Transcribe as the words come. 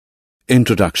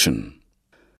Introduction.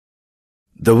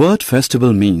 The word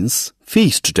festival means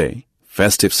feast day,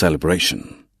 festive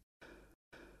celebration.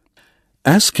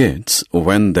 As kids,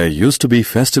 when there used to be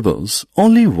festivals,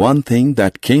 only one thing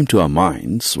that came to our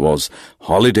minds was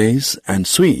holidays and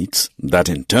sweets that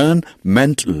in turn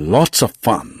meant lots of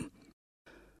fun.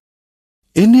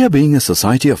 India being a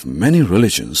society of many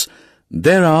religions,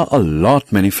 there are a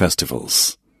lot many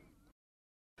festivals.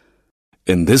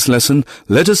 In this lesson,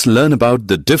 let us learn about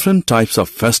the different types of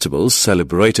festivals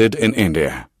celebrated in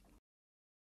India.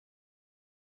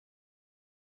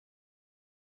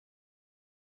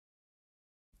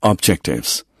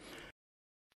 Objectives.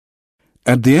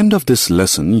 At the end of this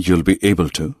lesson, you'll be able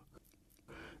to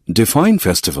define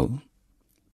festival,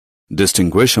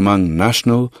 distinguish among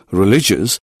national,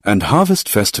 religious and harvest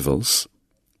festivals,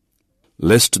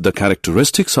 list the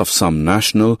characteristics of some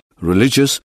national,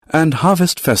 religious and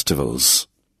harvest festivals.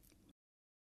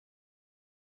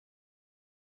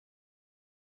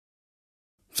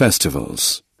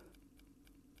 Festivals.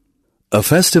 A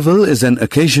festival is an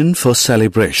occasion for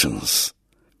celebrations.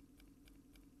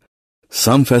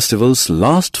 Some festivals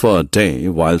last for a day,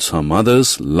 while some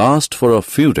others last for a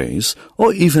few days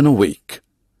or even a week.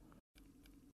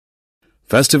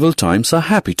 Festival times are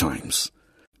happy times.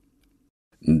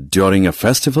 During a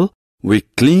festival, we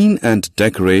clean and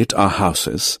decorate our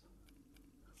houses,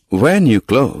 wear new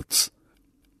clothes,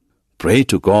 pray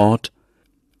to God,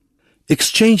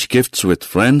 exchange gifts with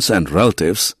friends and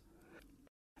relatives,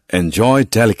 enjoy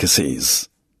delicacies.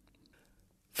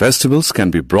 Festivals can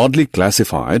be broadly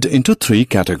classified into three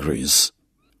categories: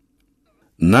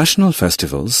 national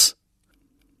festivals,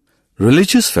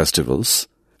 religious festivals,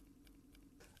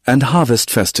 and harvest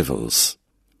festivals.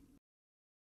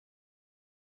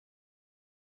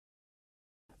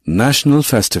 National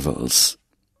festivals.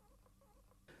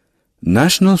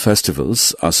 National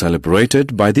festivals are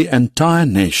celebrated by the entire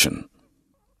nation.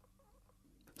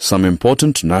 Some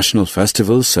important national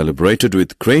festivals celebrated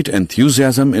with great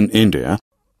enthusiasm in India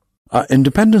are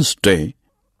Independence Day,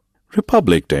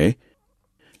 Republic Day,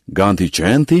 Gandhi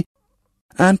Jayanti,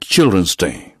 and Children's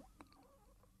Day.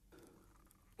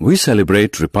 We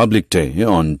celebrate Republic Day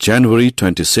on January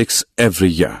 26 every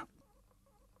year.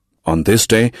 On this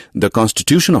day, the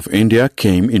Constitution of India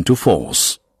came into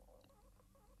force.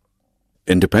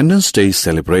 Independence Day is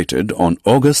celebrated on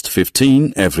August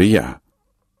 15 every year.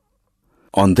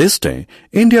 On this day,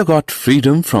 India got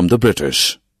freedom from the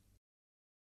British.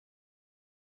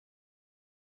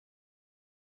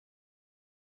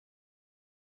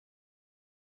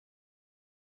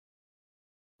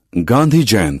 Gandhi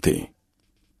Jayanti.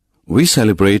 We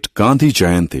celebrate Gandhi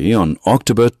Jayanti on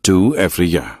October 2 every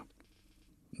year.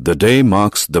 The day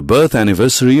marks the birth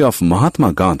anniversary of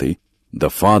Mahatma Gandhi, the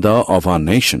father of our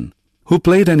nation, who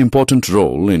played an important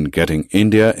role in getting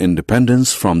India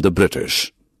independence from the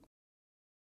British.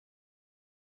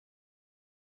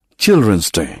 Children's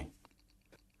Day.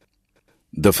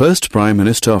 The first Prime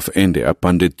Minister of India,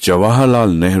 Pandit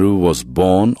Jawaharlal Nehru, was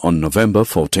born on November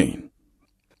 14.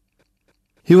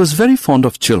 He was very fond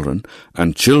of children,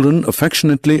 and children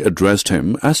affectionately addressed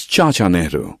him as Chacha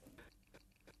Nehru.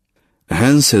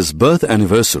 Hence, his birth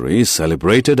anniversary is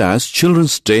celebrated as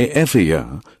Children's Day every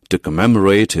year to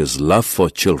commemorate his love for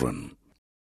children.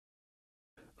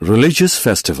 Religious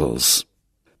festivals.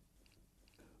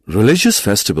 Religious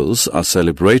festivals are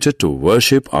celebrated to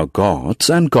worship our gods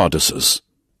and goddesses.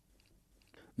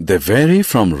 They vary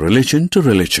from religion to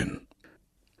religion.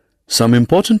 Some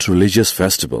important religious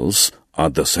festivals are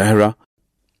Dasahra,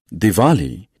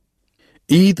 Diwali,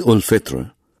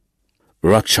 Eid-ul-Fitr,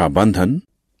 Raksha Bandhan,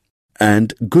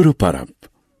 and Guru Parab.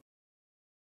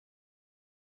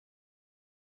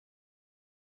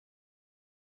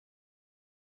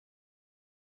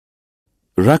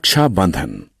 Raksha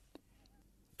Bandhan.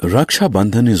 Raksha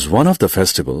Bandhan is one of the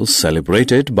festivals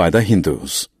celebrated by the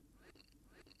Hindus.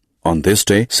 On this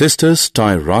day, sisters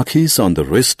tie rakis on the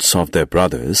wrists of their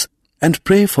brothers and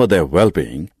pray for their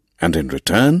well-being, and in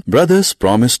return, brothers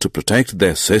promise to protect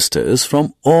their sisters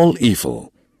from all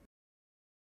evil.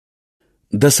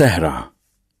 Dasahra.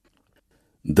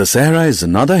 Dasahra is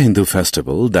another Hindu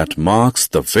festival that marks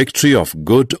the victory of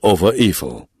good over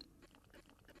evil.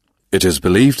 It is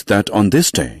believed that on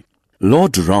this day,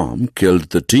 Lord Ram killed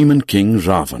the demon king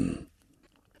Ravan.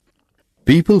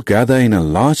 People gather in a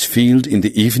large field in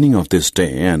the evening of this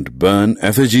day and burn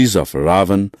effigies of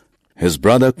Ravan, his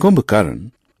brother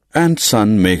Kumbhakaran, and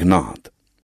son Meghnad.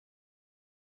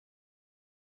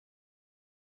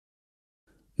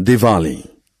 Diwali.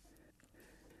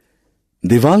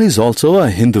 Diwali is also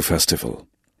a Hindu festival.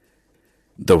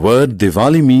 The word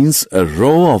Diwali means a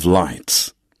row of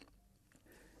lights.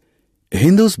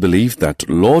 Hindus believe that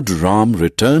Lord Ram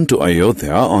returned to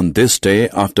Ayodhya on this day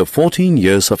after 14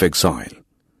 years of exile.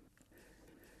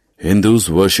 Hindus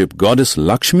worship goddess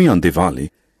Lakshmi on Diwali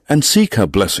and seek her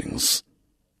blessings.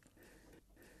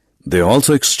 They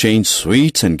also exchange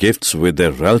sweets and gifts with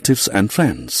their relatives and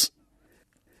friends.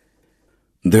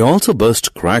 They also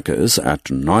burst crackers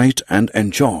at night and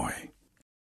enjoy.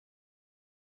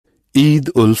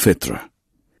 Eid-ul-Fitr.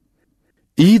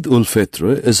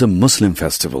 Eid-ul-Fitr is a Muslim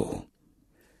festival.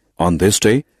 On this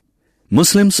day,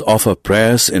 Muslims offer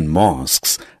prayers in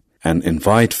mosques and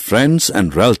invite friends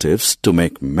and relatives to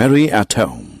make merry at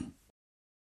home.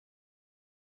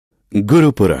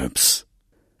 Guru Purabs.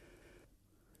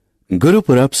 Guru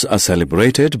Purabs are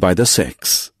celebrated by the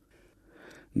Sikhs.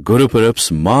 Guru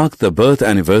Purabs mark the birth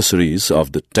anniversaries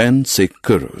of the 10 Sikh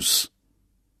Gurus.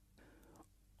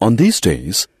 On these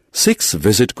days, Sikhs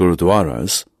visit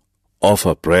Gurudwaras,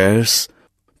 offer prayers,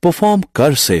 perform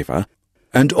Kar Seva,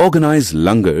 and organize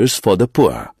langars for the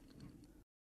poor.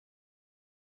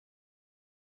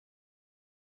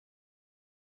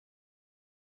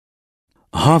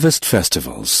 Harvest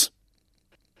festivals.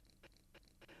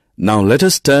 Now let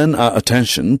us turn our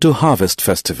attention to harvest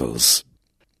festivals.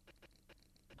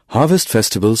 Harvest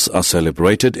festivals are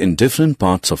celebrated in different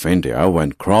parts of India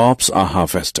when crops are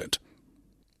harvested.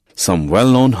 Some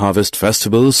well-known harvest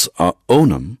festivals are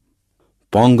Onam,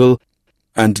 Pongal,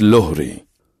 and Lohri.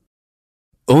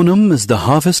 Onam is the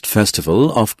harvest festival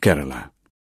of Kerala.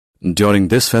 During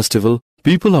this festival,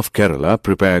 people of Kerala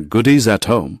prepare goodies at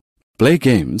home, play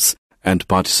games, and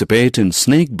participate in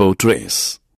snake boat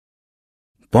race.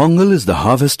 Pongal is the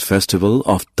harvest festival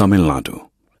of Tamil Nadu.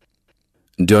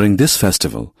 During this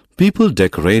festival, people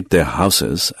decorate their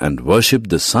houses and worship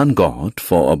the sun god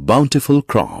for a bountiful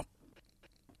crop.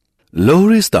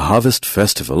 Lohri is the harvest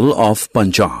festival of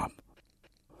Punjab.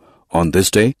 On this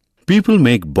day, people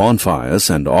make bonfires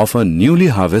and offer newly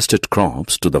harvested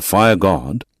crops to the fire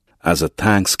god as a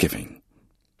thanksgiving.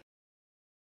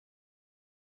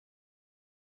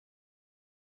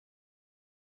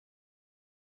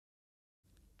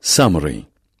 Summary.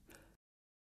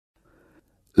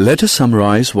 Let us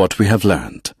summarize what we have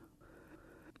learned.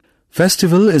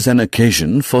 Festival is an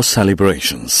occasion for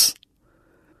celebrations.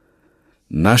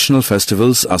 National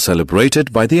festivals are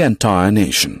celebrated by the entire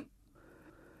nation.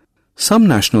 Some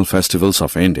national festivals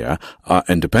of India are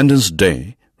Independence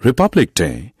Day, Republic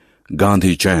Day,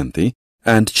 Gandhi Jayanti,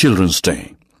 and Children's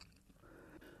Day.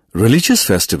 Religious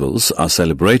festivals are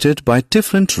celebrated by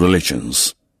different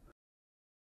religions.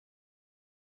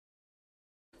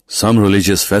 Some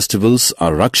religious festivals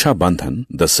are Raksha Bandhan,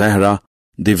 Dasahra,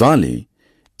 Diwali,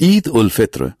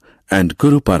 Eid-ul-Fitr, and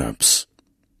Guru Parabs.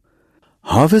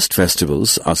 Harvest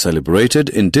festivals are celebrated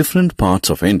in different parts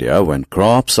of India when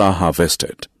crops are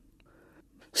harvested.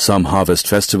 Some harvest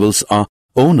festivals are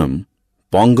Onam,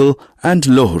 Pongal, and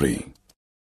Lohri.